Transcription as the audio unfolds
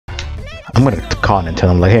I'm gonna call Nintendo.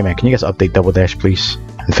 I'm like, hey man, can you guys update Double Dash, please,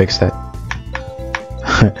 and fix that?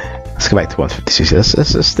 Let's go back to 150cc.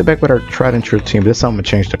 Let's stay back with our tried and true team. This time I'm gonna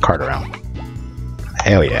change the card around.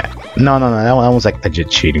 Hell yeah. No, that one's like legit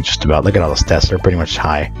cheating just about. Look at all the stats, they're pretty much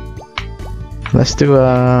high. Let's do,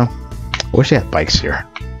 I wish they had bikes here.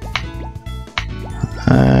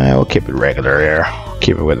 We'll keep it regular here.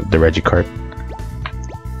 Keep it with the Reggie cart.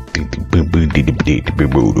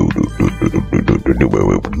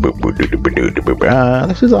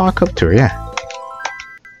 This is all Cup Tour, yeah.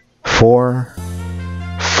 4,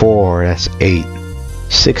 that's 8.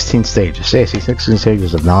 16 stages. Yeah, see, 16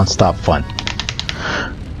 stages of non-stop fun.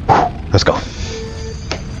 Let's go.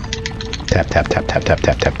 Tap, tap, tap, tap, tap,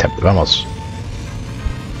 tap, tap, tap. Vamos.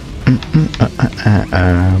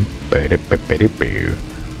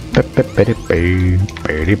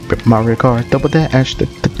 Mario Kart, Double Dash.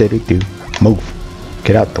 Move.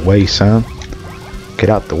 Get out the way, son. Get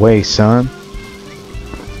out the way, son.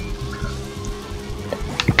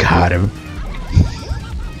 Got him.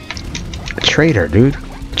 Traitor, dude.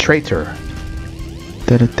 Traitor.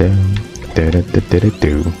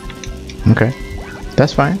 Okay.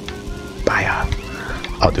 That's fine. Bye.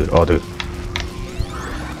 Oh, dude.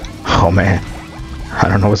 Oh, man. I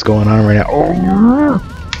don't know what's going on right now. Oh.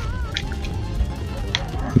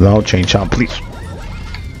 No, chain chomp, please.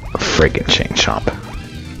 Friggin' chain chomp.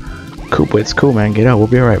 Koopa, it's cool, man. Get out. We'll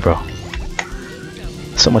be alright, bro.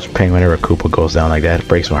 So much pain whenever Koopa goes down like that. It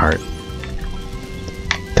breaks my heart.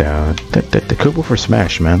 The Koopa for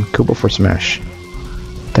smash, man. Koopa for smash.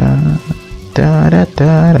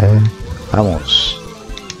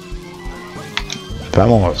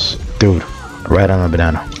 Vamos. Dude. Right on the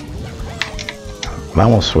banana.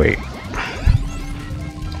 Vamos, wait.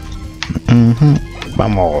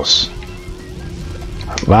 Vamos.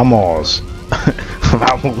 Vamos.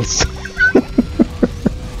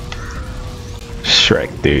 Shrek,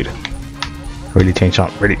 dude. Really change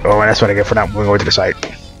on. Really. Oh, that's what I get for not moving over to the side.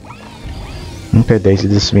 Okay, Daisy,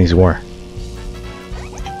 this means war.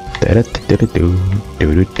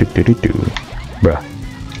 Bruh.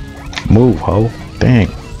 Move, ho. Dang.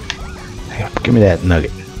 Give me that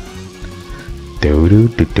nugget.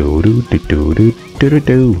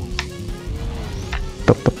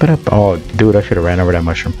 Oh, dude, I should have ran over that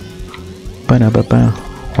mushroom.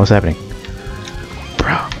 What's happening?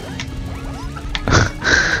 Bro.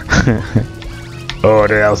 Oh,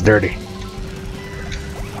 dude, that was dirty.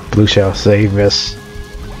 Blue shell save us.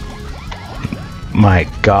 My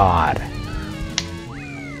god.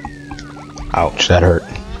 Ouch, that hurt.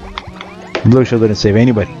 Blue shell didn't save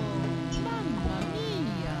anybody.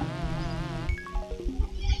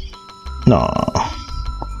 No.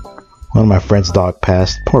 One of my friend's dog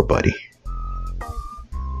passed. Poor buddy.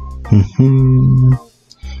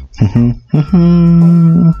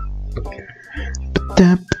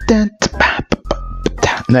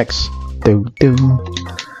 Next.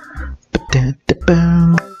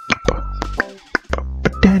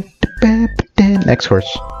 Next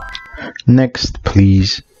horse. Next,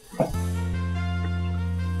 please.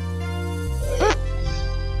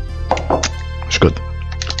 It's good.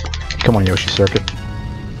 Come on, Yoshi Circuit.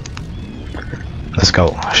 Let's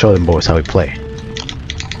go. Show them boys how we play.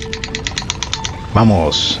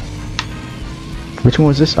 Vamos. Which one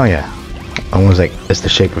was this? Oh yeah. One was like, it's the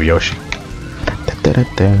shape of Yoshi.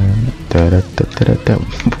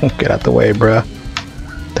 Get out the way, bruh.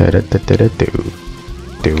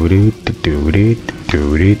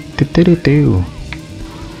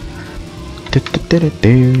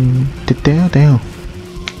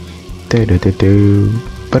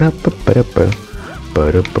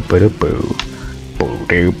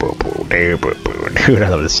 Dude, I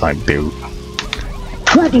love this song, dude.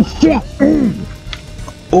 Fucking shit.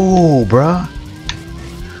 Oh, bruh.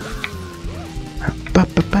 I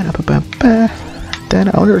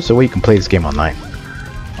wonder if there's a way you can play this game online.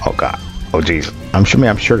 Oh god. Oh jeez. I'm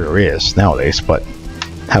sure there is nowadays, but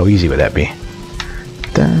how easy would that be?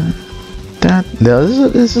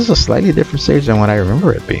 This is a slightly different stage than what I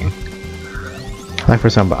remember it being. Like for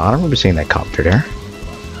example, I don't remember seeing that copter there.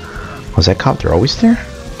 Was that copter always there?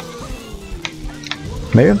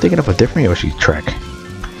 Maybe I'm thinking of a different Yoshi track.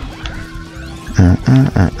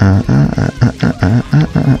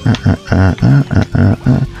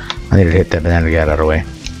 I need to hit that banana to get out of the way.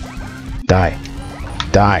 Die.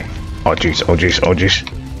 Die. Oh jeez, oh jeez, oh jeez.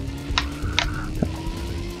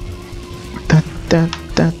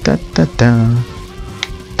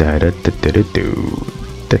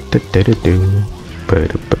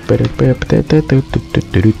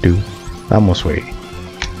 Vamos, wey.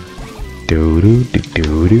 Maybe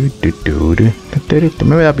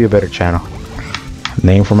that'll be a better channel.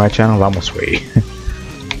 Name for my channel, Vamos Way.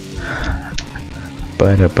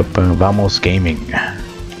 Vamos Gaming.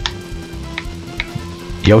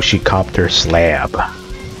 Yoshi Copter Slab.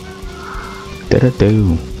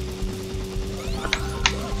 Da-da-do.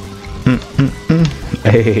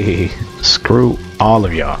 Hey, screw all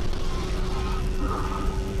of y'all.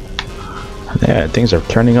 Yeah, things are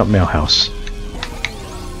turning up, Millhouse.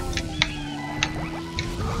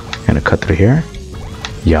 Gonna cut through here.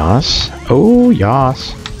 Yas. Oh,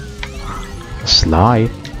 yas.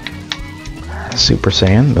 Slide. Super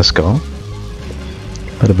Saiyan. Let's go.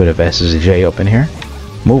 A little bit of SSJ up in here.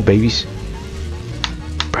 Move, babies.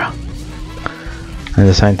 Bro. And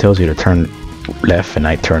the sign tells you to turn left, and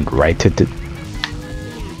I turned right to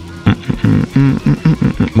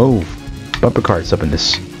move. Bumper cars up in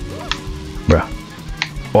this. Bro.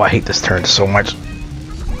 Oh, I hate this turn so much.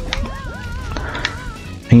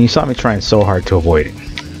 And you saw me trying so hard to avoid it.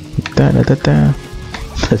 Da, da, da, da.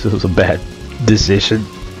 This was a bad decision.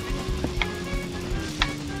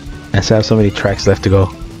 I still have so many tracks left to go.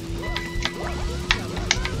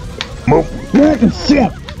 Move!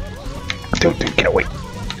 Dude, get away.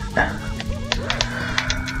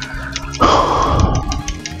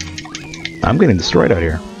 I'm getting destroyed out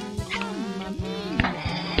here.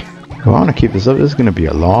 If I want to keep this up, this is going to be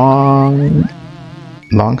a long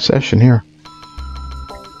session here.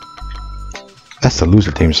 That's the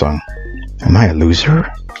loser team song. Am I a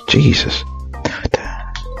loser? Jesus.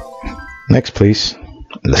 Next, please.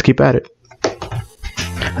 Let's keep at it.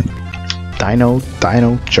 Dino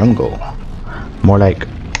Jungle. More like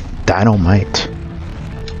Dynamite.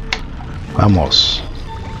 Vamos.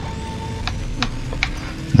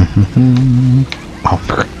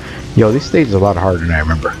 Oh, yo, this stage is a lot harder than I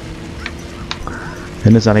remember.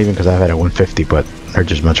 And it's not even because I've had a 150, but they're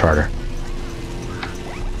just much harder.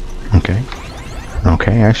 Okay.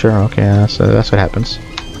 Okay, yeah, sure, okay, that's what happens.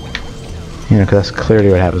 You know, because that's clearly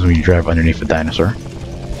what happens when you drive underneath a dinosaur.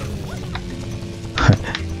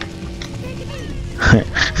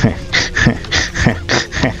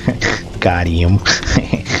 Got him.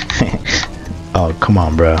 Oh, come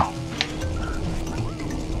on, bro.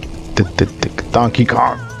 Donkey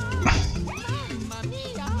Kong.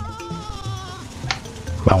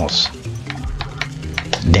 Vamos.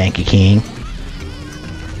 Donkey King.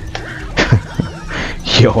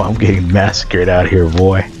 Yo, I'm getting massacred out here,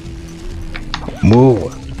 boy.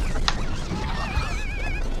 Move.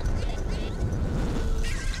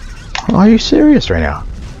 Are you serious right now?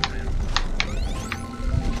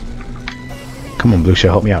 Come on, Blue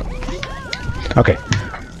Shell, help me out. Okay.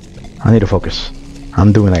 I need to focus.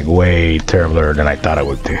 I'm doing like way terribler than I thought I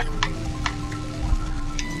would do.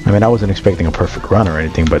 I mean, I wasn't expecting a perfect run or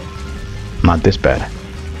anything, but not this bad.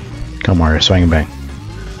 Come on, swing and bang.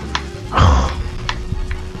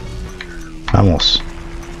 Vamos.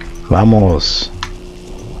 Vamos.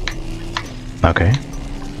 Okay.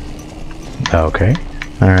 Okay.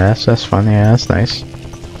 Alright, that's fun. Yeah, that's nice.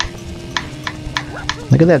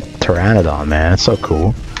 Look at that Pteranodon, man. It's so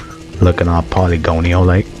cool. Looking all polygonal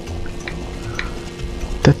like.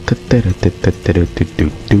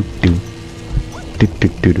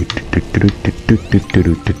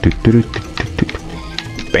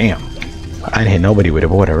 Bam. I didn't hit nobody with it,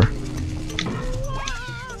 but whatever.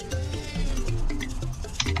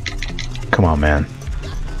 Come on, man.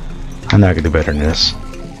 I know I could do better than this.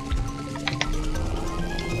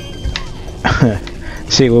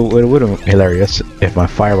 See, it would have been hilarious if my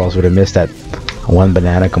fireballs would have missed that one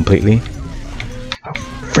banana completely.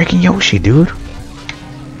 Freaking Yoshi, dude.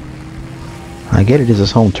 I get it is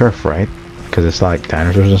his home turf, right? Because it's like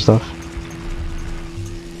dinosaurs and stuff.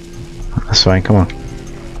 That's fine, come on.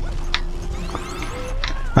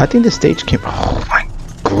 I think the stage came... Oh my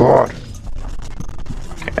god.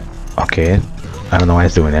 Okay, I don't know why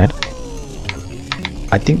it's doing that.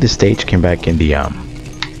 I think the stage came back in the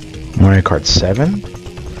Mario Kart 7.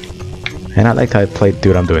 And I liked how I played.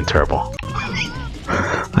 Dude, I'm doing terrible.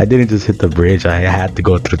 I didn't just hit the bridge, I had to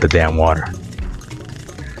go through the damn water.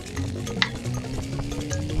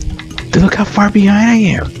 Dude, look how far behind I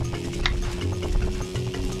am.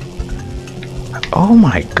 Oh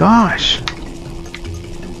my gosh.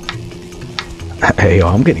 Hey, yo,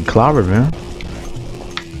 I'm getting clobbered, man.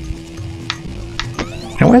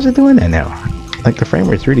 And why is it doing that now? Like the frame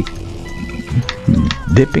rate's really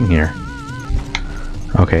dipping here.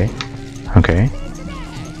 Okay. Okay.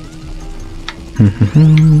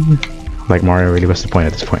 Like Mario, really, what's the point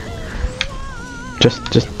at this point?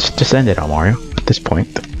 Just end it on Mario at this point.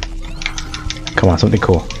 Come on, something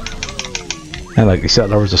cool. And like, you said,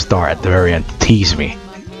 there was a star at the very end. Tease me.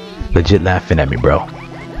 Legit laughing at me, bro.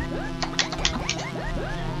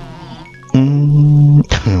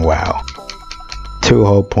 Wow. 2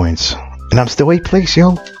 whole points. And I'm still 8th place,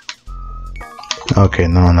 yo. Okay,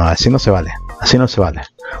 no. Así no se vale. Así no se vale.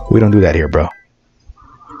 We don't do that here, bro.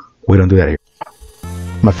 We don't do that here.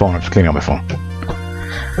 My phone. I'm just cleaning up my phone.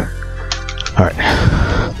 Alright.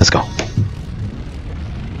 Let's go.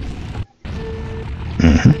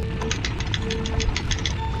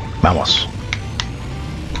 Vamos.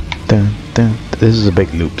 This is a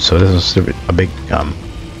big loop, so this is a big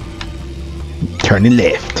turning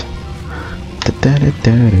left.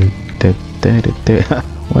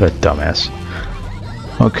 What a dumbass.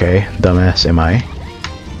 Okay, dumbass am I.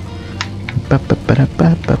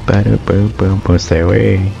 Stay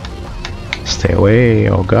away. Stay away,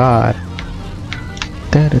 oh god.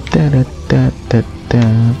 I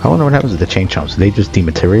wonder what happens to the chain chomps. They just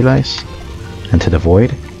dematerialize into the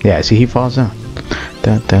void. Yeah, see, he falls down.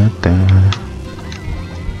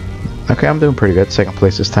 Okay, I'm doing pretty good. 2nd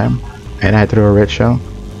place this time. And I had to do a red shell.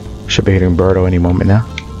 Should be hitting Birdo any moment now.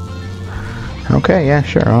 Okay, yeah,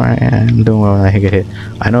 sure. Alright, I'm doing well when I get hit.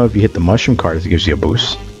 I know if you hit the mushroom cards, it gives you a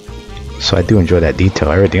boost. So I do enjoy that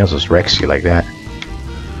detail. Everything else just wrecks you like that.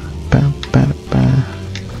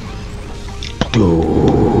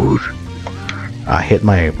 Dude. I hit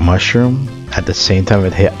my mushroom at the same time I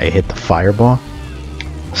hit the fireball.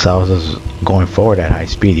 So I was just going forward at high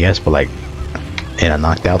speed, yes, but like in a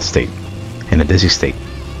knocked out state. In a dizzy state.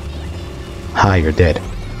 Hi, you're dead.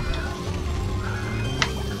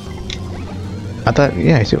 I thought,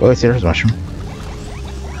 yeah, I see. Oh, there's a mushroom.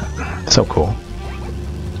 So cool.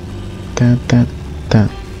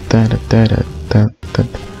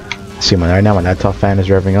 See, right now my laptop fan is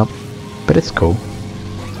revving up, but it's cool.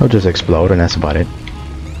 It'll just explode, and that's about it.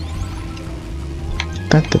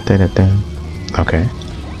 Okay.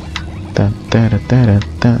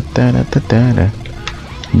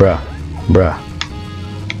 Bruh.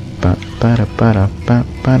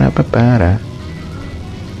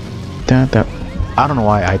 I don't know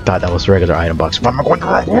why I thought that was a regular item box. Why am I going the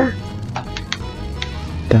wrong way?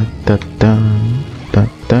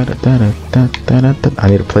 I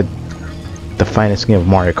need to play the finest game of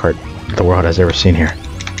Mario Kart the world has ever seen here.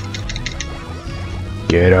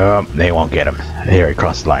 Get him. They won't get him. Here, he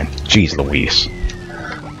crossed the line. Jeez Louise.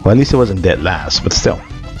 Well, at least it wasn't dead last, but still.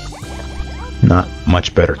 Not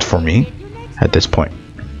much better for me at this point.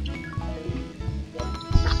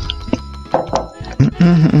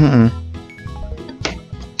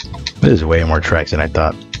 There's way more tracks than I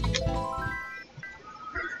thought.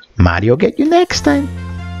 Mario get you next time.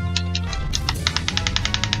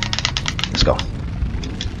 Let's go.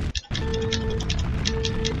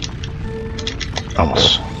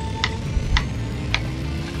 Almost.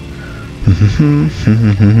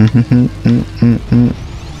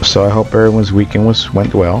 So I hope everyone's weekend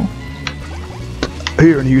went well.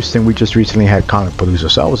 Here in Houston, we just recently had Comic Palooza,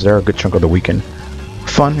 so I was there a good chunk of the weekend.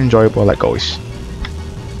 Fun, enjoyable, like always.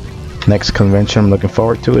 Next convention I'm looking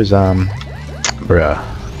forward to is bruh.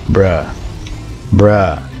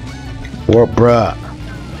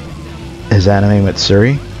 Is Anime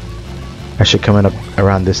Matsuri. That should come up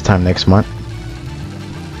around this time next month.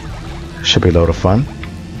 Should be a load of fun.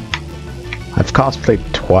 I've cosplayed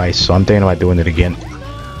twice, so I'm thinking about doing it again.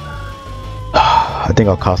 I think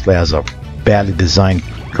I'll cosplay as a badly designed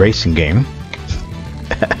racing game.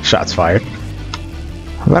 Shots fired.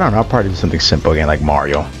 But I don't know, I'll probably do something simple again like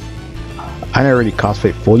Mario. I never really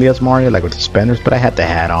cosplayed fully as Mario, like with the suspenders, but I had the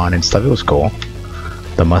hat on and stuff. It was cool.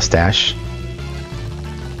 The mustache.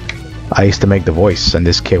 I used to make the voice, and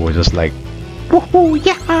this kid was just like, woohoo,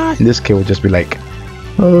 yeah! And this kid would just be like,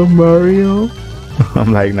 oh, Mario.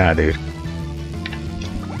 I'm like, nah, dude.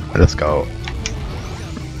 Let's go.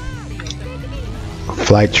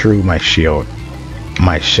 Fly through my shield.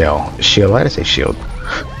 My shell. Shield? Why did I say shield?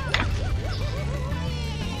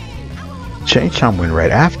 Chain Chomp went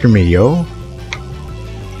right after me, yo.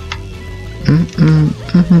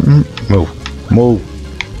 Move.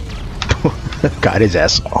 Got his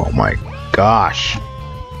ass. Oh my gosh.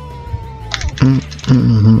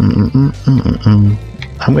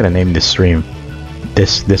 I'm gonna name this stream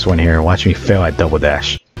this one here. Watch me fail at Double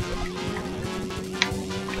Dash.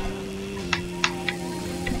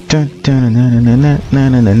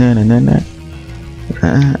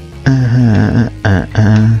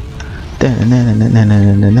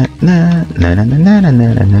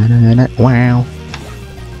 Wow.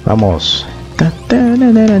 Vamos.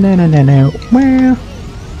 Wow.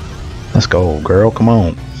 Let's go, girl. Come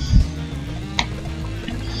on.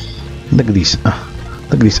 Look at these.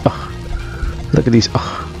 Look at these. Look at these.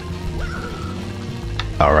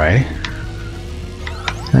 Alright.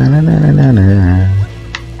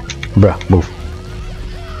 Bruh, move.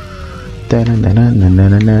 Such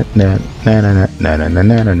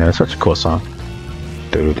a cool song.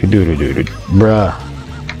 Bruh.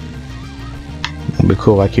 It'd be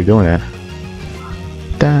cool if I keep doing that.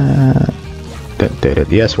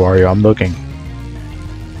 Yes, Wario, I'm looking.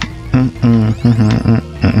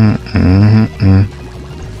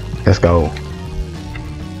 Let's go.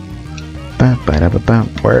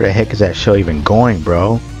 Where the heck is that show even going,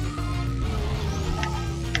 bro?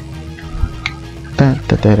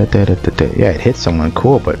 Yeah, it hit someone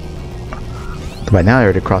cool, but by now I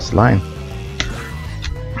already crossed the line.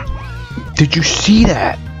 Did you see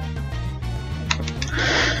that?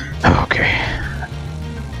 Okay.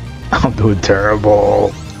 I'm doing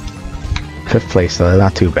terrible. 5th place, though,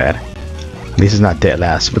 not too bad. This is not dead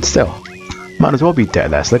last, but still. Might as well be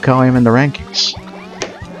dead last. Look how I am in the rankings.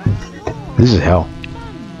 This is hell.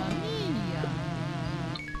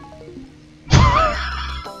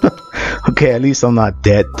 Okay, at least I'm not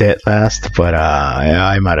dead last, but yeah,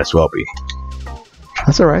 I might as well be.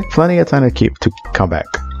 That's alright. Plenty of time to come back.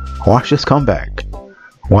 Watch this comeback.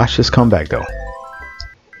 Watch this comeback, though.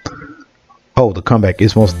 Oh, the comeback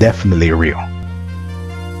is most definitely real.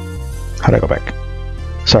 How'd I go back?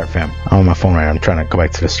 Sorry, fam. I'm on my phone right now. I'm trying to go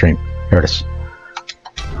back to the stream. Here it is.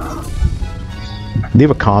 Leave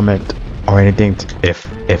a comment or anything if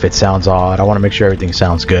it sounds odd. I want to make sure everything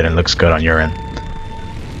sounds good and looks good on your end.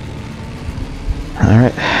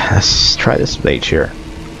 Alright, let's try this stage here.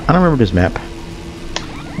 I don't remember this map.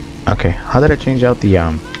 Okay, how did I change out the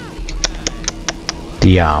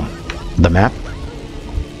map?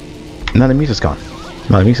 No, the music's gone.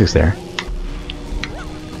 No, the music's there.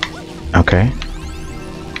 Okay.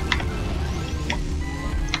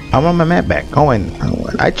 I want my map back. Oh, and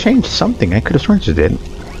I changed something. I could have sworn it did.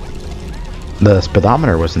 The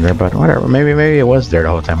speedometer wasn't there, but whatever. Maybe it was there the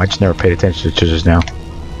whole time. I just never paid attention to it just now.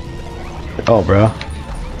 Oh, bruh.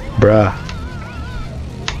 Bruh.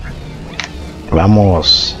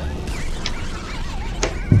 Vamos.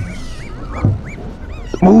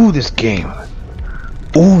 Ooh, this game.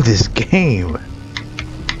 Ooh, this game.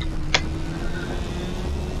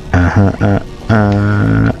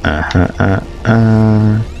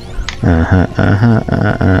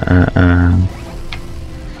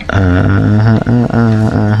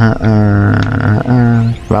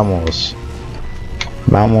 Vamos.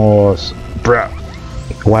 Vamos. Bruh.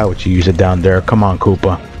 Why would you use it down there? Come on,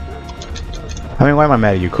 Koopa. I mean, why am I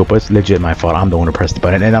mad at you, Koopa? It's legit my fault. I'm the one who pressed the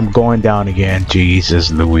button. And I'm going down again. Jesus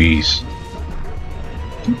Louise.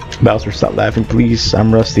 Bowser, stop laughing, please.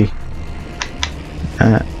 I'm rusty.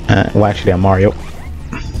 Well, actually, I'm Mario.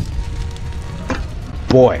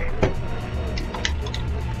 Boy.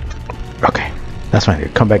 Okay. That's fine.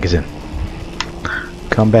 Comeback is in.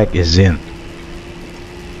 Comeback is in.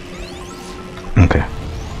 Okay.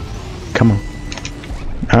 Come on.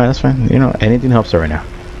 Alright, that's fine. You know, anything helps her right now.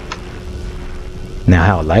 Now,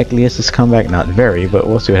 how likely is this comeback? Not very, but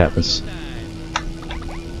we'll see what happens.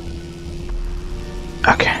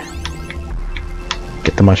 Okay.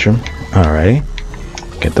 Get the mushroom. Alrighty.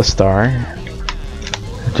 Get the star.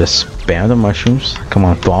 Just spam the mushrooms. Come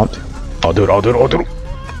on, thwomp. I'll do it, I'll do it, I'll do it.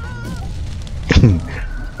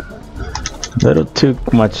 Little too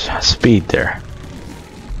much speed there.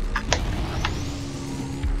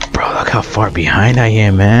 Bro, look how far behind I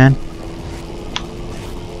am, man.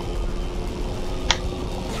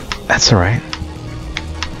 That's alright.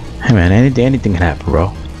 Hey man, anything can happen,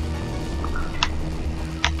 bro.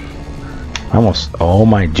 Almost. Oh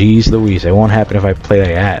my geez Louise, it won't happen if I play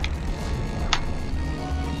like that.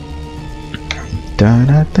 Da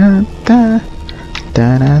da da da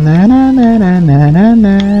da da da da da da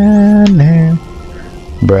da da.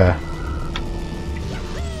 Bruh.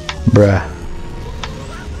 Bruh.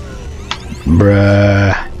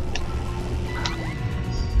 Bruh.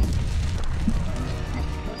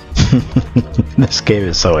 This game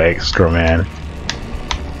is so extra, man.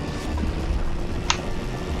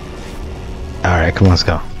 Alright, come on, let's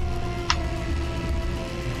go.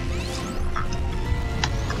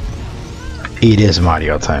 It is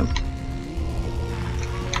Mario time.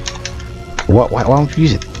 What? Why don't you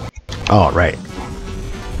use it? Oh, right.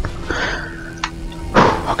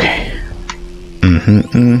 Okay.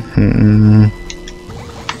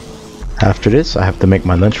 After this, I have to make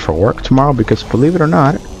my lunch for work tomorrow because, believe it or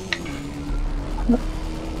not,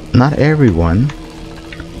 not everyone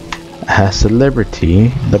has the liberty,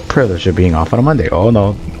 the privilege of being off on a Monday. Oh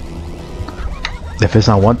no. If it's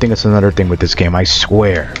not one thing, it's another thing with this game, I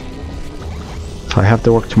swear. So I have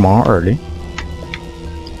to work tomorrow early.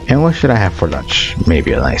 And what should I have for lunch?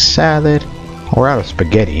 Maybe a nice salad, or out of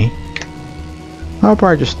spaghetti. I'll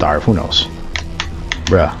probably just starve, who knows.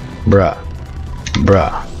 Bruh, bruh,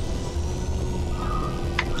 bruh.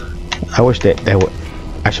 I wish that would.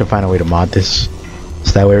 I should find a way to mod this,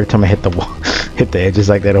 so that way every time I hit the wall, hit the edges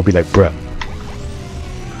like that, it'll be like, bruh.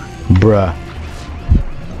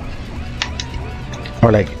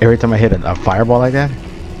 Or like every time I hit a fireball like that,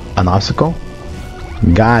 an obstacle,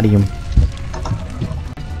 got him.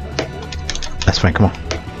 That's fine. Come on,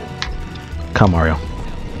 come Mario.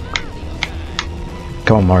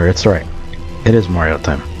 Come on, Mario. It's alright. It is Mario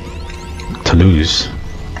time to lose.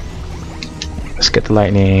 Let's get the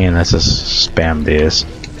lightning and let's just spam this.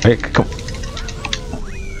 Hey, come,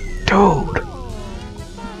 dude.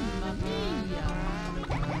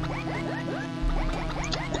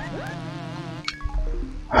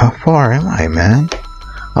 How far am I, man?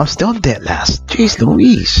 I'm still dead last. Jeez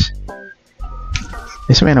Louise.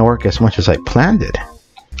 This may not work as much as I planned it.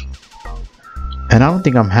 And I don't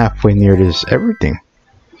think I'm halfway near this everything.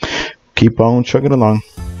 Keep on chugging along.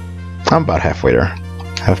 I'm about halfway there.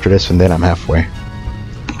 After this and then I'm halfway.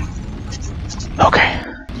 Okay.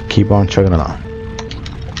 Keep on chugging along.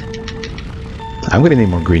 I'm gonna need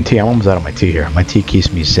more green tea. I'm almost out of my tea here. My tea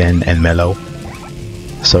keeps me zen and mellow.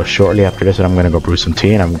 So shortly after this, I'm gonna go brew some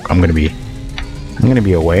tea, and I'm gonna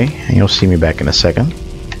be away, and you'll see me back in a second.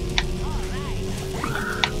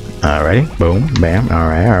 Alrighty, boom, bam.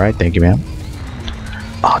 Alright. Thank you, ma'am.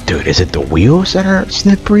 Oh, dude, is it the wheels that are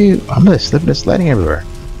slippery? I'm just slipping and sliding everywhere.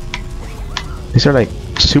 These are like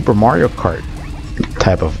Super Mario Kart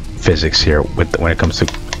type of physics here when it comes to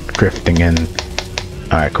drifting and.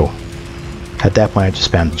 Alright, cool. At that point, I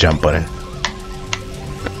just spammed the jump button.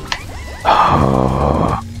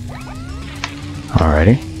 Oh.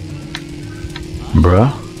 Alrighty.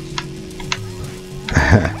 Bruh.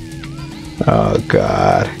 Oh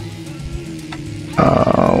god.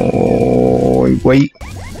 Oh, wait.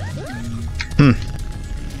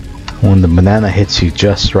 When the banana hits you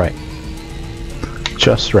just right.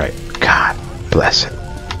 Just right. God bless it.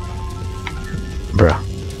 Bruh.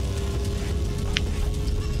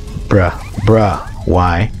 Bruh.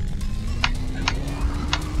 Why?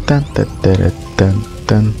 Dun, dun, dun, dun,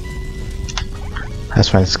 dun. That's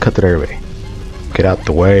fine, let's cut it everybody. Get out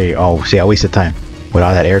the way. Oh, see, I wasted time. With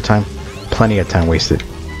all that air time, plenty of time wasted.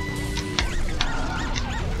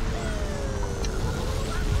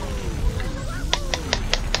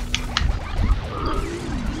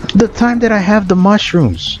 The time that I have the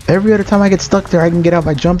mushrooms. Every other time I get stuck there, I can get out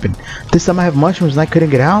by jumping. This time I have mushrooms and I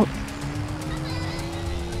couldn't get out.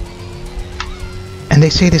 And they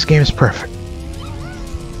say this game is perfect.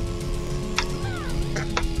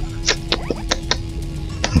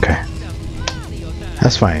 Okay.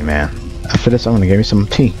 That's fine, man. After this, I'm gonna give me some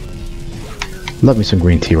tea. Love me some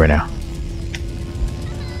green tea right now.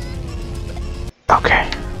 Okay.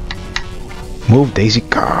 Move, Daisy.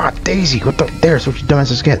 God, Daisy. What the? There's what you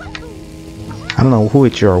dumbasses get. I don't know who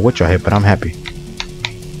hit you or what you hit, but I'm happy.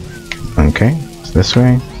 Okay. It's this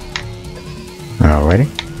way. Alrighty.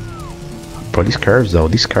 Bro, these curves, though.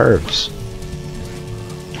 These curves.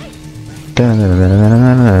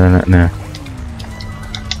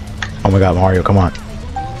 Oh my god, Mario, come on.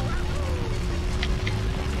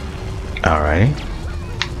 Alrighty.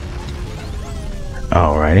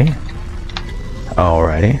 Alrighty.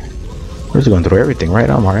 Alrighty. We're just going through everything right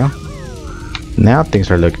now, Mario. Now things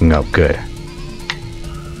are looking up good.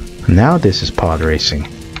 Now this is pod racing.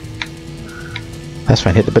 That's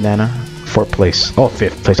fine, hit the banana. 4th place. Oh,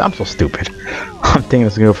 5th place. I'm so stupid. I'm thinking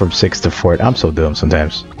it's gonna go from 6th to 4th. I'm so dumb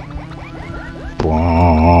sometimes.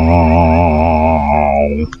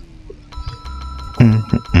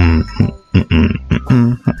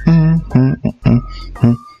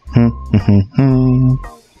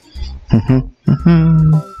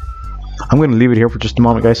 I'm gonna leave it here for just a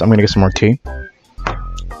moment, guys. I'm gonna get some more tea.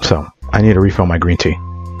 So, I need to refill my green tea.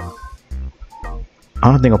 I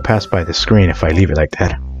don't think I'll pass by the screen if I leave it like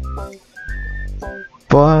that.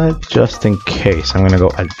 But, just in case, I'm gonna go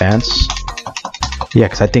advance. Yeah,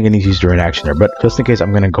 because I think I need to use the right action there. But, just in case,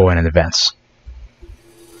 I'm gonna go in and advance.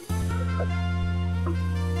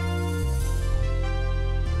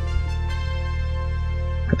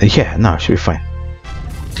 Yeah, no, it should be fine.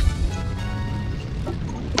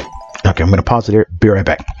 Okay, I'm gonna pause it here. Be right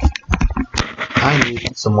back. I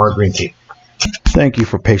need some more green tea. Thank you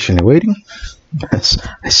for patiently waiting.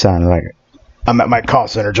 I sound like I'm at my call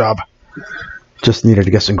center job. Just needed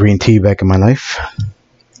to get some green tea back in my life.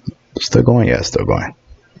 Still going? Yeah, still going.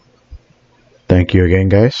 Thank you again,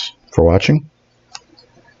 guys, for watching.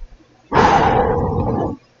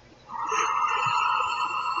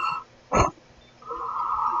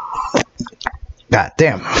 God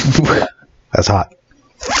damn. That's hot.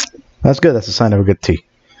 That's good. That's a sign of a good tea.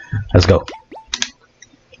 Let's go.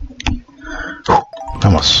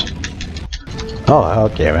 Vamos. Oh,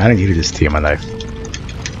 okay, man. I didn't use this tea in my life.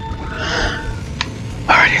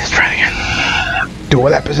 Alright, let's try it again. Dude,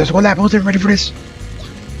 what lap is this? What lap? I wasn't ready for this.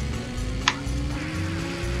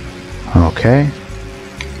 Okay.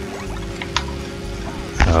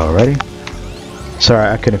 Alrighty. Sorry,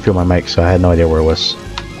 I couldn't feel my mic, so I had no idea where it was.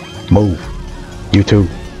 Move. You two.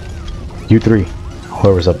 You three.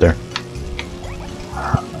 Whoever's up there.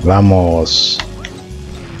 Vamos.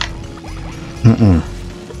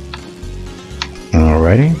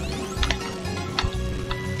 Alrighty.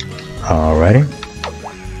 Alrighty.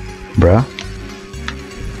 Bruh.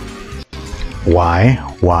 Why?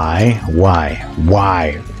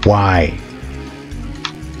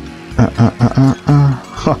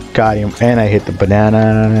 Got him, and I hit the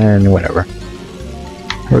banana, and whatever.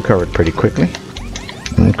 Recovered pretty quickly.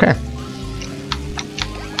 Okay.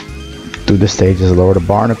 Do the stages, lower the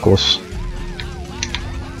barnacles.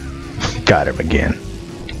 Got him again.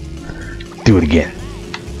 Do it again.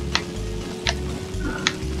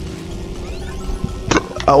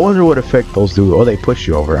 I wonder what effect those do. Oh, they push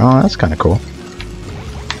you over. Oh, that's kind of cool.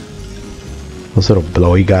 Those little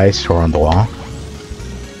blowy guys who are on the wall.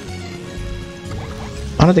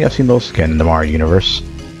 I don't think I've seen those again in the Mario universe.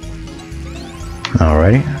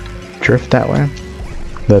 Alrighty. Drift that way.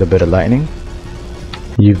 A little bit of lightning.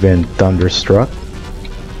 You've been thunderstruck.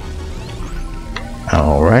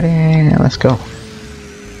 Alrighty, let's go.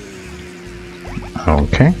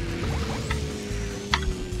 Okay.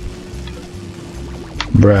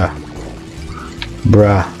 Bruh.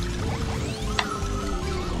 Bruh.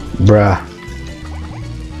 Bruh.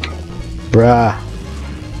 Bruh.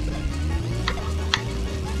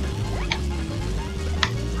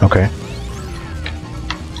 Okay.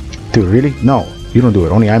 Dude, really? No, you don't do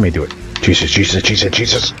it. Only I may do it. Jesus, Jesus, Jesus,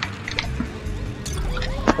 Jesus.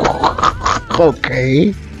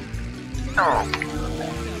 Okay.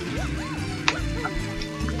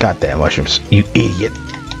 Goddamn mushrooms, you idiot.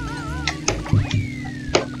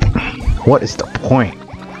 What is the point?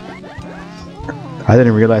 I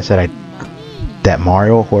didn't realize that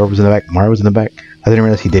Mario, whoever was in the back, Mario was in the back. I didn't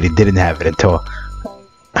realize he didn't have it until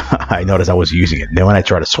I noticed I was using it. Then when I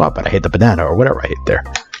tried to swap it, I hit the banana or whatever I hit there.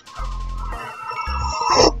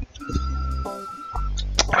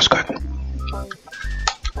 That's good.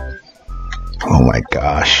 Oh my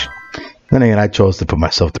gosh. Then again, I chose to put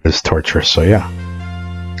myself through this torture, so yeah.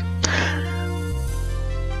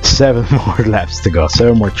 7 more laps to go.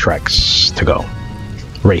 7 more tracks to go.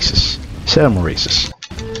 Races. 7 more races.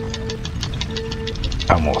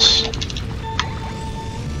 Almost.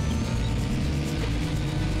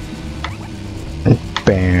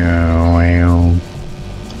 Bam.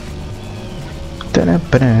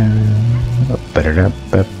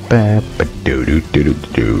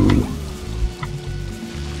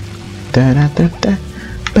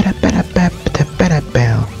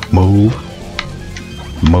 Move.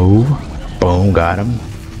 Move. Boom, got him.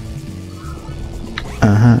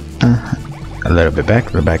 A little bit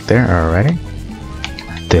back, there, alrighty.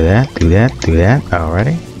 Do that.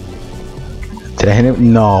 Alrighty. Did I hit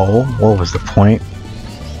him? No. What was the point?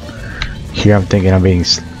 Here I'm thinking I'm being...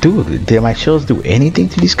 Dude, did my shells do anything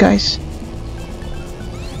to these guys?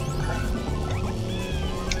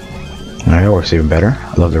 Alright, that works even better.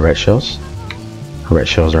 I love the red shells. Red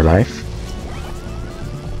shells are life.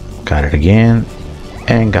 Got it again.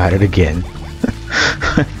 And got it again.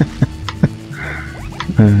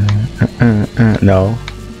 No.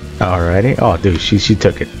 Alrighty. Oh, dude, she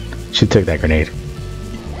took it. She took that grenade.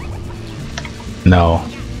 No.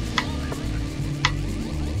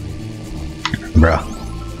 Bruh.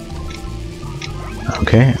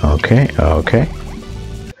 Okay.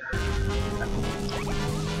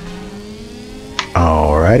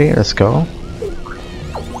 Alrighty, let's go.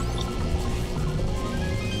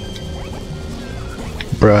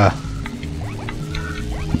 Bruh.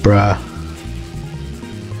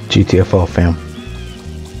 GTFO fam.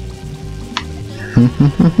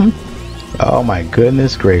 Oh my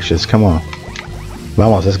goodness gracious, come on.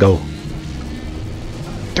 Vamos, let's go.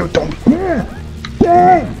 Dude, don't. Yeah.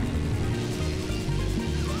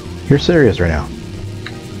 You're serious right now.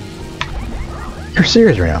 You're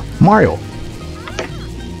serious right now. Mario.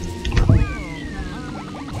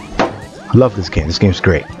 I love this game. This game's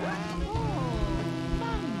great.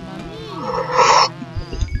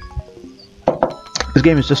 This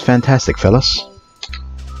game is just fantastic, fellas.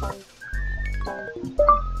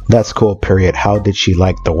 That's cool, period. How did she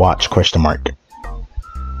like the watch? Question mark.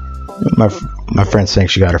 My friend's saying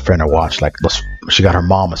she got her friend a watch, like she got her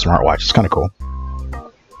mom a smartwatch. It's kind of cool.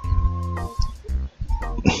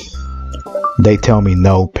 They tell me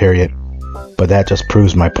no, period. But that just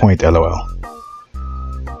proves my point, lol.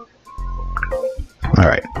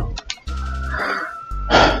 Alright.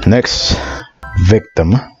 Next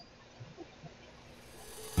victim. I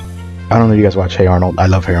don't know if you guys watch Hey Arnold. I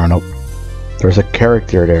love Hey Arnold. There's a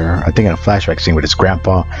character there, I think in a flashback scene with his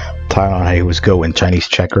grandpa talking on how he was good in Chinese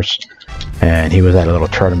checkers. And he was at a little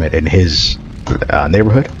tournament in his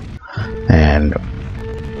neighborhood. And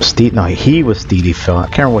he was Stevie Phil. I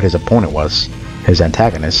can't remember what his opponent was, his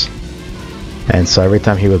antagonist. And so every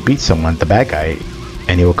time he would beat someone, the bad guy,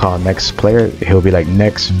 and he would call next player, he'll be like,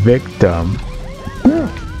 next victim.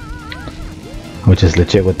 Which is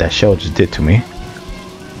legit what that show just did to me.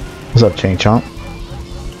 What's up, Chain Chomp?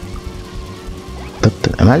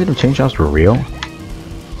 Imagine if Chain Chomps were real.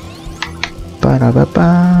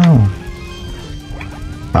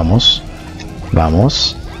 Vamos.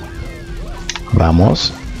 Vamos.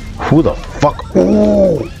 Vamos. Who the fuck?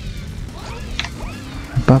 Ooh.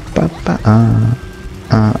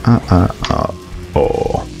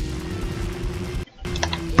 Oh.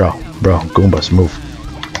 Bro, Goombas, move.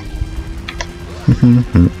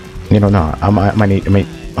 You know, no, I might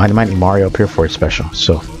need Mario up here for a special,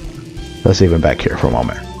 so let's leave him back here for a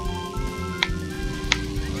moment.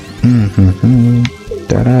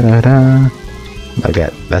 Like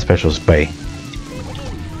that special's Bay.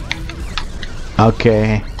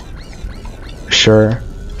 Okay. Sure.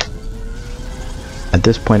 At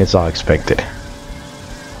this point, it's all expected.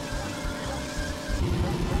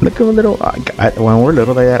 Look at a little. When we're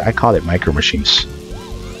little like that, I call it micro machines.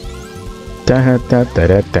 Da da da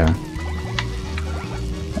da da.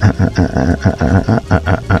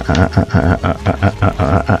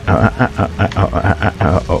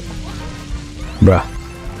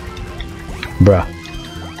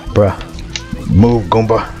 Bruh. Move,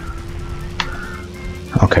 Goomba.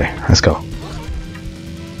 Okay, let's go.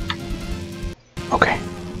 Okay.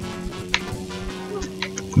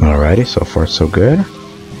 Alrighty, so far so good.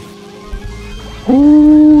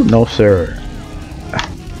 Ooh, no sir.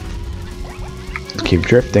 Let's keep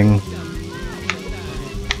drifting.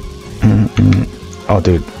 Oh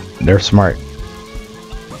dude, they're smart.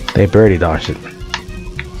 They barely dodged it.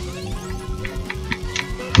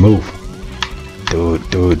 Move. Dude,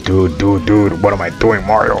 what am I doing,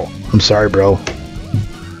 Mario? I'm sorry, bro.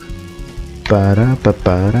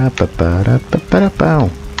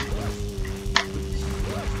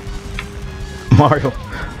 Mario,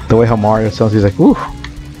 the way how Mario sounds, he's like, woo.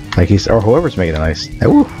 Like he's, or whoever's making it nice. Like,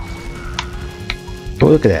 woo. Oh,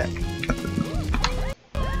 look at that.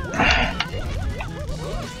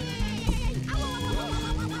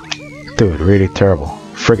 Dude, really terrible.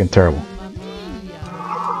 Friggin' terrible.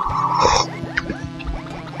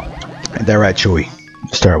 Ain't that right, Chewy?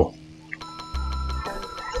 It's terrible.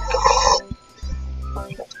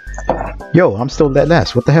 Yo, I'm still dead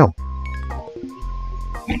last. What the hell?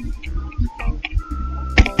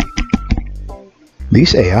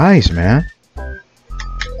 These AIs, man. I'm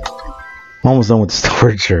almost done with the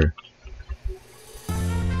storage here.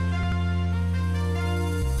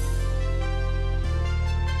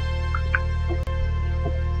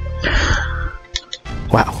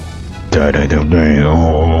 Wow.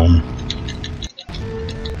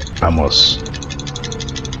 Vamos.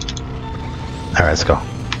 Alright, let's go.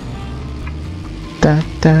 Dun,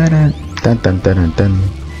 dun, dun, dun, dun, dun.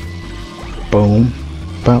 Boom.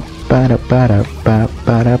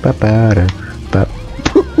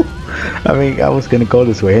 I mean, I was gonna go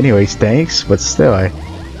this way anyways, thanks, but still, I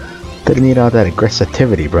didn't need all that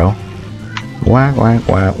aggressivity, bro. Wah, wah,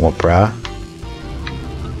 wah, wah, bruh.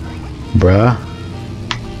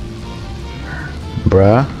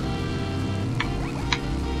 Bruh.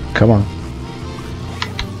 Come on.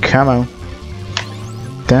 Come on.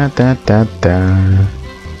 Da da da da.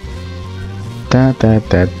 Da da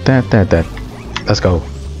da da da da. Let's go.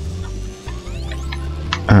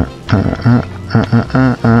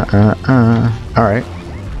 Alright.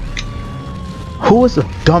 Who was the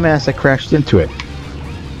dumbass that crashed into it?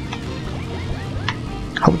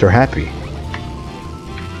 Hope they're happy.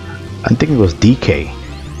 I think it was DK.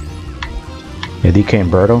 Yeah, DK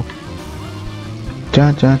and Berto.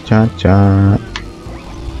 Ja ja ja ja.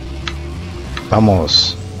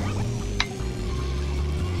 Vamos.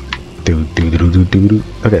 Do.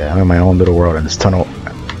 Look at that, I'm in my own little world in this tunnel.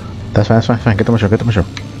 That's fine. Get the mushroom.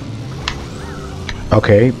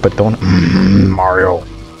 Okay, but don't Mario.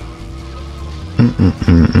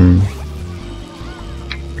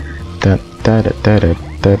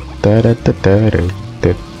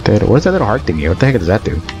 What is that little heart thingy? What the heck does that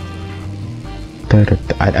do?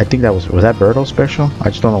 I think that was that Birdo special? I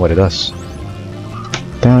just don't know what it does.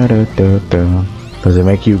 Does it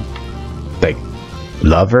make you like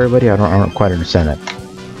love everybody? I don't quite understand that.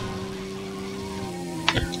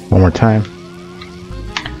 One more time.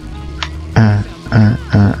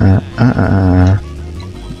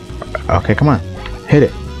 Okay, come on. Hit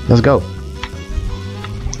it. Let's go.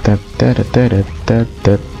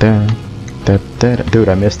 Dude,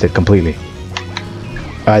 I missed it completely.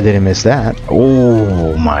 I didn't miss that.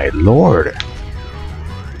 Oh my lord.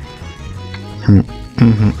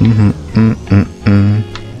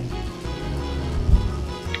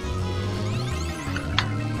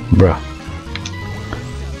 Bruh.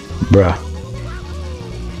 Bruh.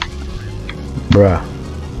 Bruh.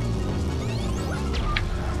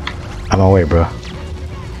 I'm away, bruh.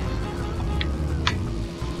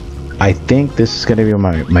 I think this is gonna be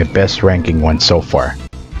my best ranking one so far.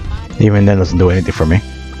 Even then, doesn't do anything for me.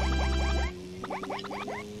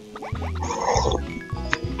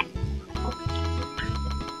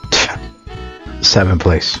 Seventh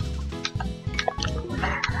place.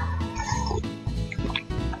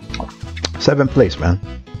 7th place, man.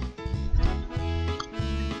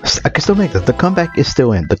 I can still make this. The comeback is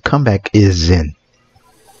still in. The comeback is in.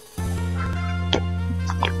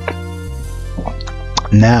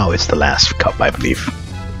 Now it's the last cup, I believe.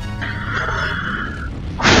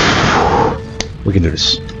 We can do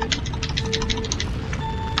this.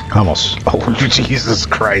 Almost. Oh, Jesus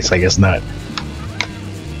Christ, I guess not.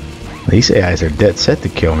 These AIs are dead set to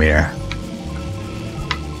kill me there.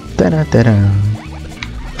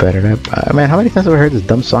 Man, how many times have I heard this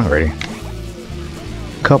dumb song already?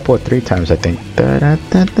 Couple or 3 times, I think.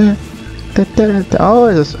 Oh,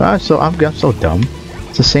 I'm so dumb.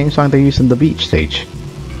 It's the same song they used in the beach stage.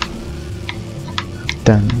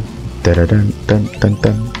 Dun dun dun dun dun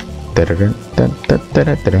dun dun dun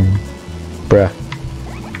dun dun. Bruh.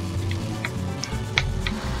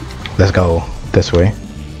 Let's go this way.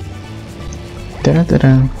 Dun dun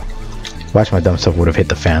dun. Watch, my dumb self would have hit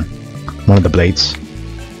the fan. One of the blades.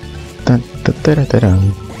 Dun dun dun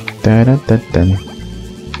dun dun dun dun.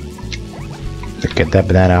 Get that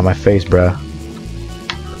banana out of my face, bruh.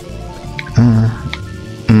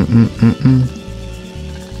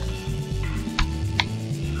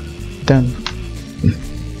 Done.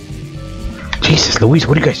 Jesus Louise,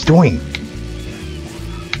 what are you guys doing?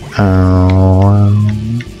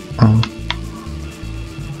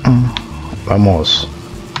 Vamos.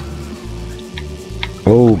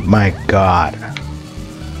 Oh my god.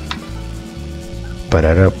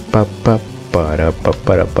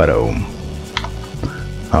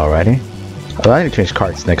 Alrighty. Oh, I need to change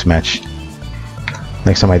cards next match.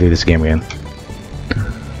 Next time I do this game again.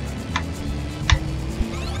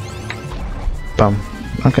 Bum.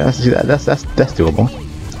 Okay, let's see that. That's doable.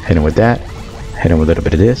 Hit him with that. Hit him with a little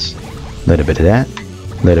bit of this. A little bit of that.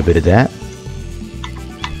 A little bit of that.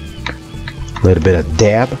 A little bit of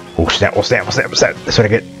dab. Oh snap! What's that? What's that? What's that? That's what I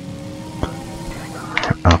get.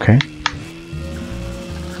 Okay.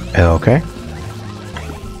 Okay.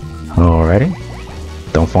 Alrighty.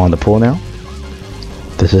 Don't fall in the pool now.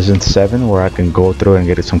 This isn't 7 where I can go through and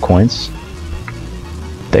get some coins.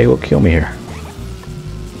 They will kill me here.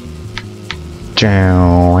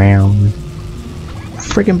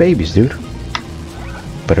 Freaking babies, dude.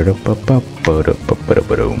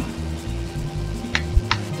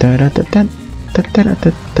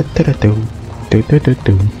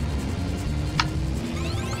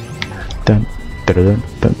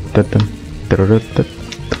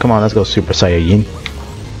 Come on, let's go Super Saiyajin.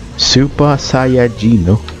 Super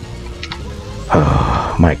Saiyajin.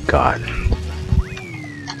 Oh my god.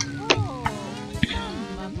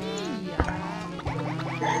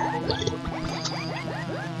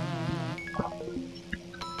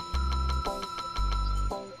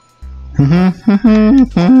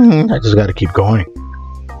 I just gotta keep going.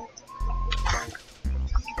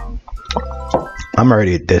 I'm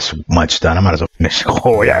already this much done. I might as well finish.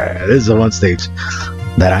 Oh yeah, this is the one stage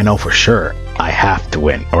that I know for sure I have to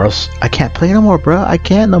win, or else I can't play no more, bro. I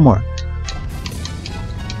can't no more.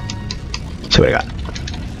 See what I got.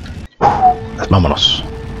 Vámonos.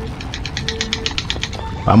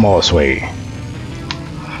 Vamos, way.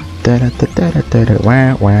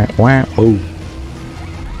 Oh.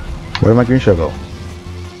 Where'd my green shell go?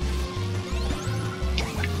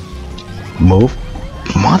 Move.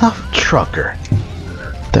 Mother trucker.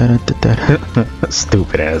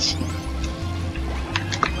 Stupid ass.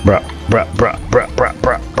 Bruh.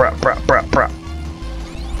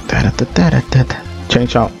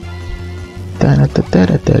 Change out.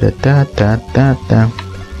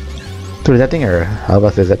 Dude, is that thing or how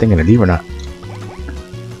about this? Is that thing gonna leave or not?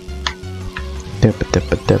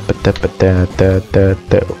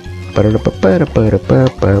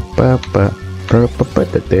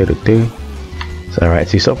 Alright,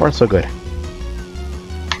 see, so far so good.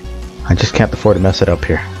 I just can't afford to mess it up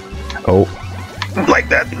here. Oh, like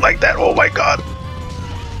that, oh my god.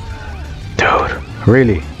 Dude,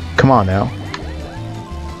 really? Come on now.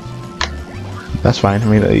 That's fine. I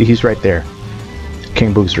mean, he's right there.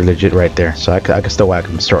 King Boo's legit right there, so I can still whack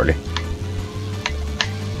him shortly.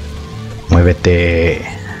 Muévete.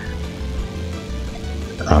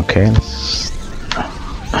 Okay.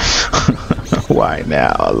 Why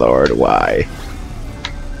now, Lord? Why?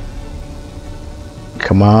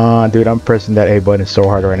 Come on, dude. I'm pressing that A button so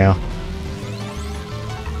hard right now.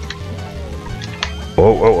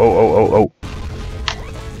 Oh.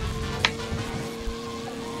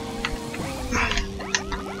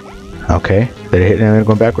 Okay. Did it hit and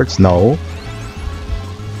going backwards? No.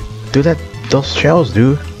 Dude, those shells,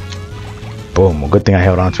 dude. Boom. Well, good thing I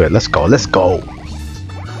held on to it. Let's go. Let's go.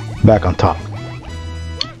 Back on top.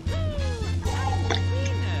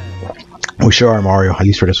 We sure are Mario, at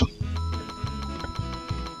least for this one.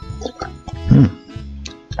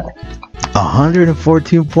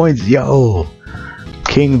 114 points. Yo.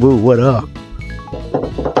 King Boo, what up?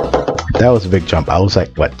 That was a big jump. I was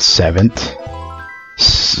like, what, 7th?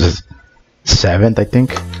 7th, I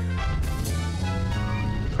think.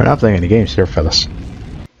 We're not playing any games here, fellas.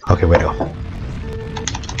 Okay, way to go.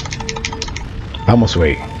 I almost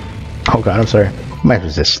wait. Oh god, I'm sorry. I might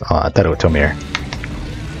resist. Oh, I thought it would tell me here.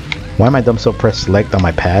 Why am I dumb so press select on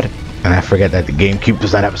my pad and I forget that the GameCube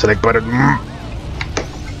does not have a select button?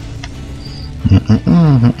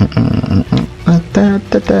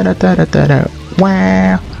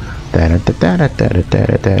 Wow.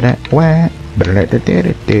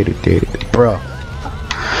 Bro.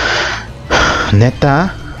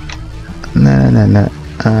 Neta. Na.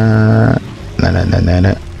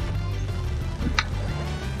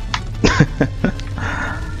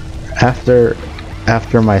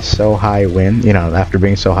 After my so high win, you know, after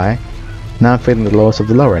being so high, now I'm feeling the lowest of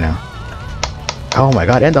the low right now. Oh my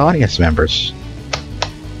god, and the audience members.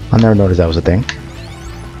 I never noticed that was a thing.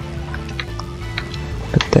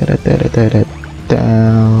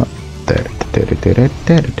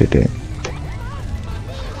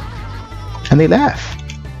 And they laugh.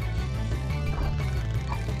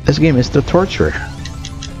 This game is the torture.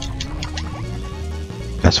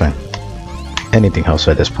 That's fine. Anything else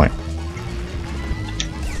at this point.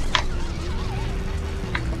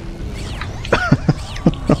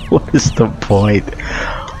 What is the point?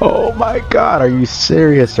 Oh my god, are you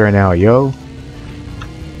serious right now, yo?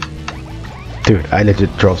 Dude, I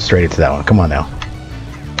legit drove straight into that one. Come on now.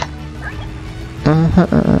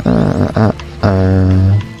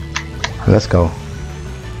 Let's go.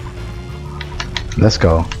 Let's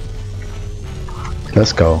go.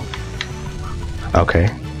 Let's go. Okay.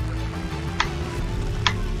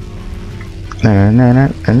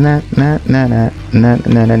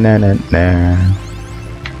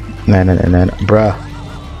 Bruh.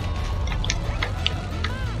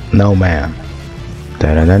 No, man.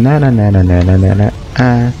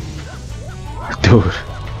 Dude.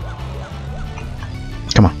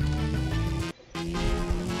 Come on.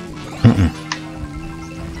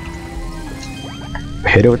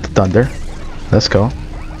 Hit it with the thunder. Let's go.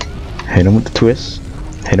 Hit him with the twist.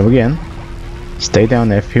 Hit him again. Stay down,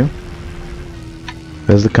 nephew.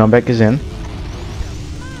 As the comeback is in.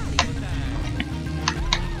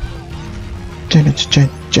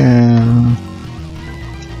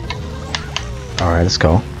 Alright, let's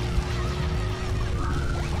go.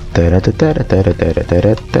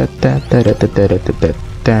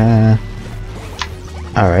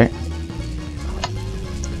 Alright.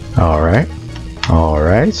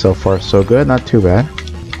 Alright, so far so good, not too bad.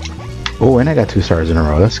 Oh, and I got 2 stars in a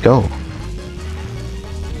row, let's go.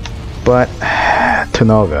 But, to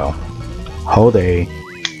Novel. Hold A.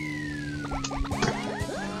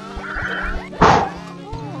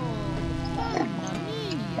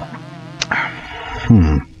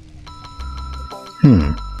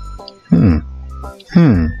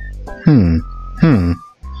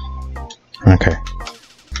 Okay.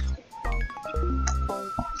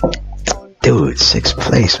 Dude, 6th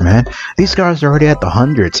place, man. These guys are already at the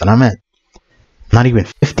hundreds, and I'm at not even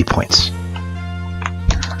 50 points.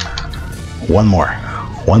 One more.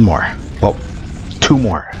 Well, 2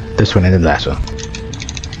 more. This one and the last one.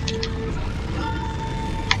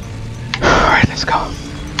 Alright, let's go.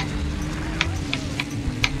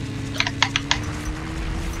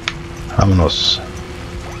 Vámonos.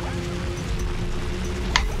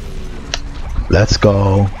 Let's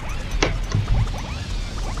go.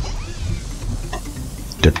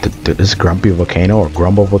 This Grumpy Volcano or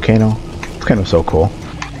Grumble Volcano. It's kind of so cool.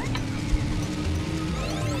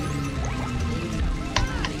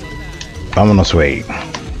 Vámonos, wey.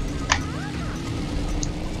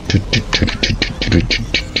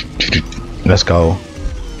 Let's go.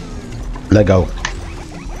 Let go.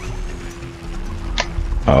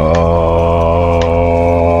 Oh.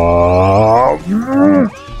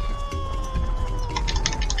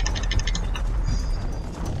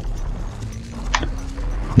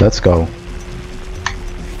 Let's go.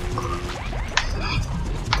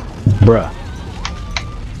 Bruh.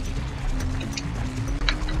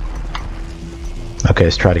 Okay,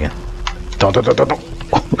 let's try it again. Don't.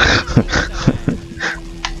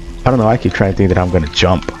 I don't know, I keep trying to think that I'm gonna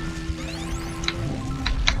jump.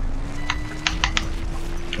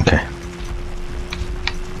 Okay.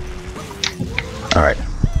 Alright.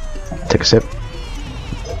 Take a sip.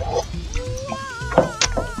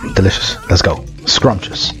 Delicious. Let's go.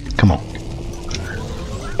 Scrumptious. Come on.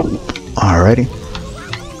 Alrighty.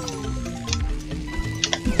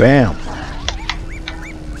 Bam.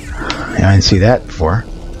 Yeah, I didn't see that before.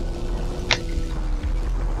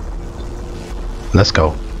 Let's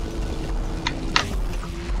go.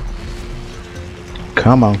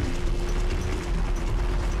 Come on.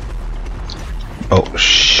 Oh,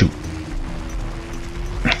 shoot.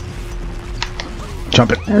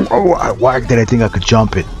 Jump it. Oh, why did I think I could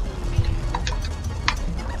jump it?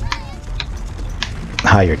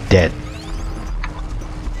 Ah, you're dead.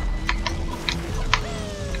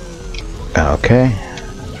 Okay.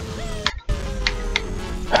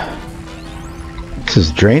 This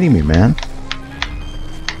is draining me, man.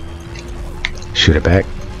 Shoot it back.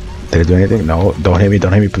 Did it do anything? No, don't hit me,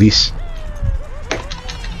 please.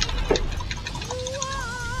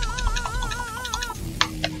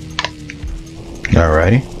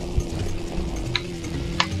 Alrighty.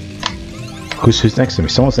 Who's next to me?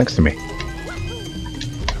 Someone's next to me.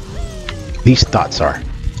 These thoughts are.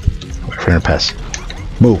 Wait for him to pass.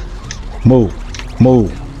 Move. Move.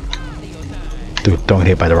 Move. Dude, don't get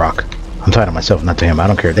hit by the rock. I'm talking to myself, not to him. I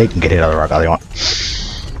don't care. They can get hit by the rock all they want.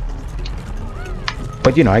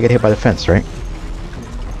 But you know, I get hit by the fence, right?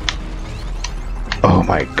 Oh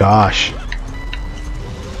my gosh.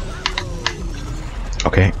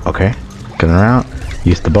 Okay, okay. Getting around.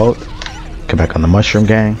 Use the boat. Get back on the mushroom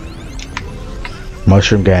gang.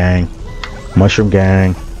 Mushroom gang. Mushroom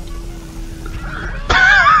gang.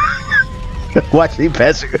 Watch me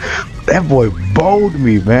pass. That boy bowled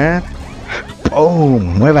me, man.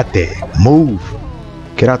 Boom. Muévate. Move.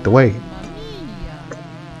 Get out the way.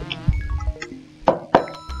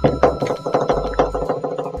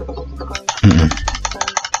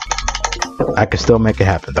 I can still make it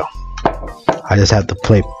happen though. I just have to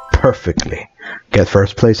play perfectly. Get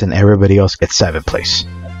first place and everybody else gets 7th place.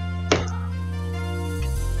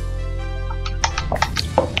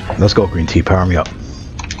 Let's go, green tea. Power me up.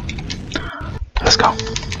 Let's go.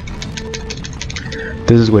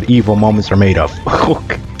 This is what evil moments are made of.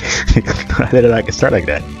 I didn't I can start like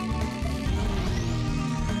that.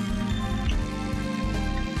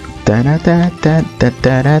 Da da da da da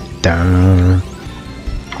da da.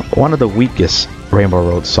 One of the weakest Rainbow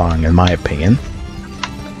Road song in my opinion.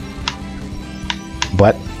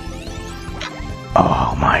 But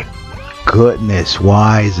oh my goodness,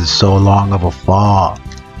 why is it so long of a fall?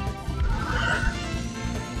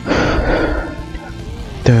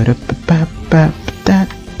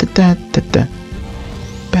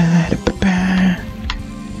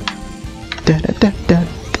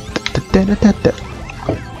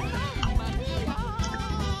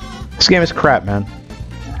 This game is crap, man.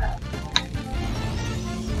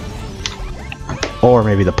 Or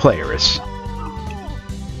maybe the player is.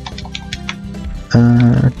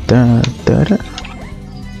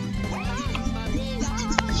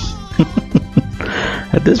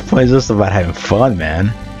 At this point, it's just about having fun,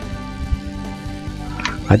 man.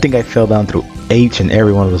 I think I fell down through H and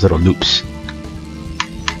every one of those little loops.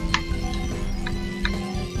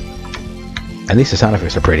 At least the sound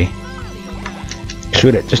effects are pretty.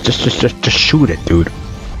 Shoot it, just shoot it, dude.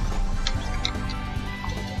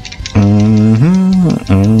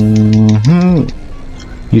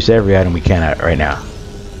 Use every item we can right now.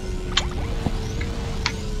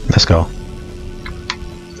 Let's go.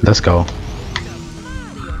 Let's go.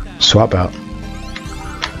 Swap out.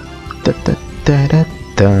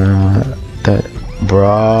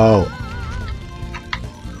 Bro.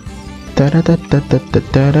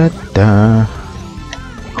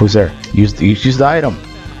 Who's there? Use the item.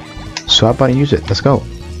 Swap out and use it. Let's go.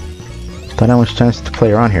 Don't have much chance to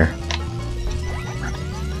play around here.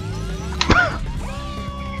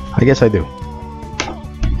 I guess I do.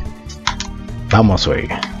 Vamos, way.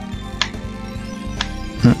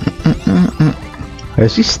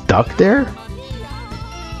 Is he stuck there?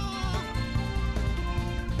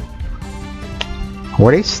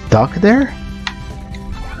 Were they stuck there?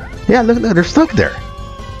 Yeah, look, they're stuck there.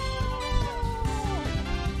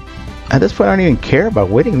 At this point, I don't even care about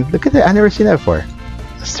waiting. Look at that. I've never seen that before.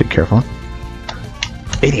 Let's be careful.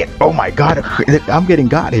 Idiot! Oh my god, I'm getting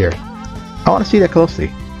got here. I want to see that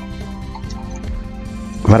closely.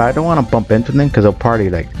 But I don't want to bump into them because they'll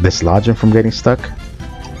probably like dislodge him from getting stuck.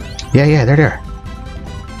 Yeah, they're there.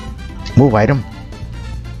 Move item.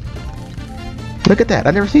 Look at that,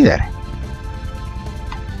 I never see that.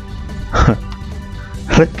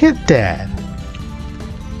 Look at that.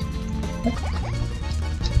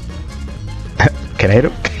 Can I hit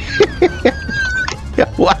him?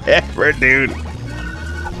 Whatever, dude.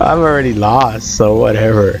 I'm already lost, so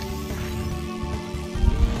whatever.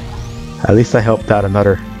 At least I helped out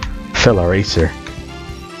another fellow racer.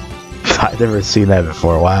 I've never seen that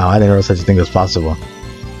before. Wow, I didn't know such a thing was possible.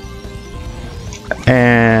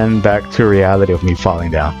 And back to reality of me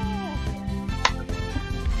falling down.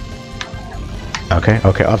 Okay,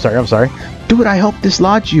 I'm sorry. Dude, I helped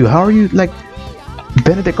dislodge you. How are you, like,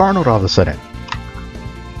 Benedict Arnold all of a sudden?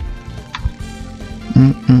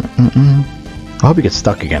 I hope he gets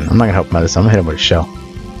stuck again. I'm not gonna help him out this time. I'm gonna hit him with a shell.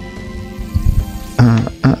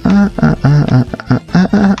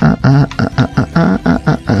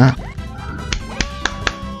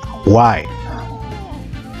 Why?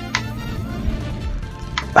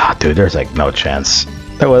 Ah, dude, there's like no chance.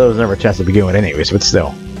 Well, there was never a chance to begin with anyways, but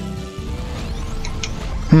still.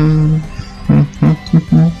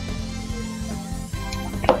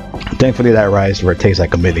 Thankfully that rise where it takes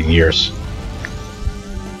like a million years.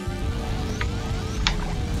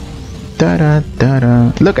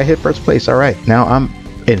 Look, I hit first place. Alright, now I'm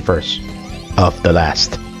in first of the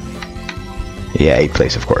last. Yeah, 8th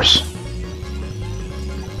place, of course.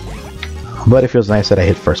 But it feels nice that I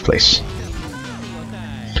hit first place.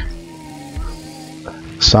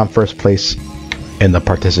 So I'm first place in the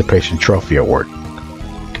participation trophy award.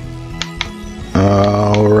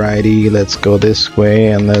 Alrighty, let's go this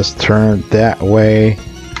way and let's turn that way.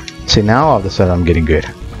 See, now all of a sudden I'm getting good.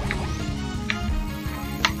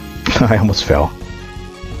 I almost fell.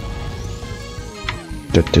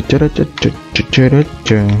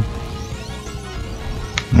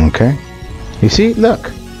 Okay. You see?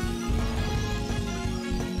 Look.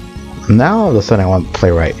 Now all of a sudden I want to play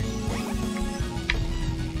right.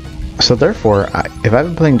 So therefore, if I've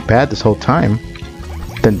been playing bad this whole time,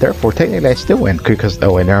 then therefore technically I still win. Because,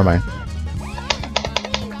 oh wait, never mind.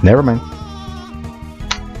 Never mind.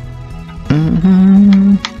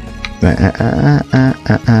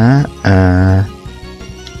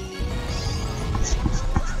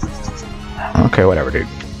 Okay, whatever, dude.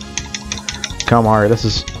 Come on, let's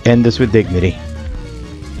just end this with dignity.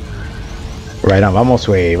 Right on, vamos,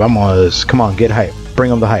 wave, vamos. Come on, get hype.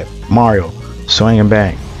 Bring him the hype. Mario, swing and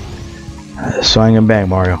bang. Swing and bang,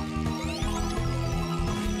 Mario.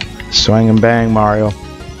 Swing and bang, Mario.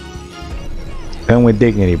 And with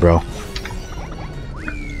dignity, bro.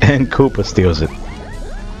 And Koopa steals it.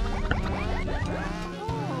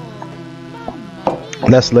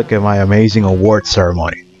 Let's look at my amazing award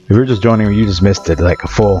ceremony. If you're just joining me, you just missed it. Like a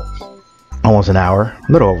full, almost an hour,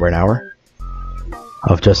 a little over an hour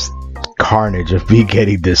of just carnage of me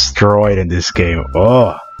getting destroyed in this game.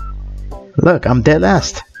 Oh, look, I'm dead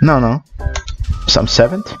last. No. So I'm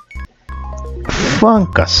 7th.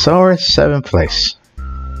 Funkasaurus, 7th place.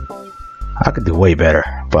 I could do way better,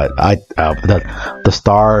 but the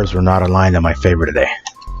stars were not aligned in my favor today.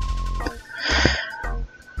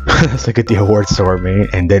 Let's look at the award ceremony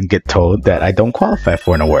and then get told that I don't qualify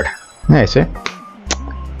for an award. Yeah, see?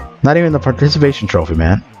 Not even the participation trophy,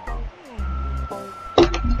 man.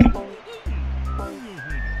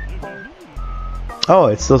 Oh,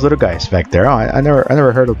 it's those little guys back there. Oh, I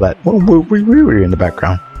never heard of that. Oh, we were in the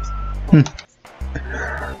background.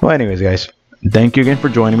 Well, anyways, guys, thank you again for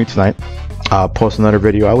joining me tonight. I'll post another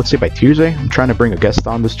video, I would say by Tuesday. I'm trying to bring a guest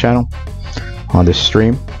on this channel, on this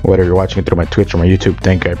stream, whether you're watching it through my Twitch or my YouTube.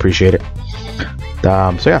 Thank you, I appreciate it.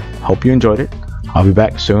 So yeah, hope you enjoyed it. I'll be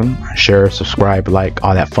back soon. Share, subscribe, like,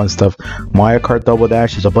 all that fun stuff. Mario Kart Double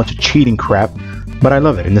Dash is a bunch of cheating crap, but I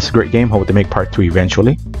love it, and this is a great game. Hope to make part 2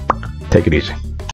 eventually. Take it easy.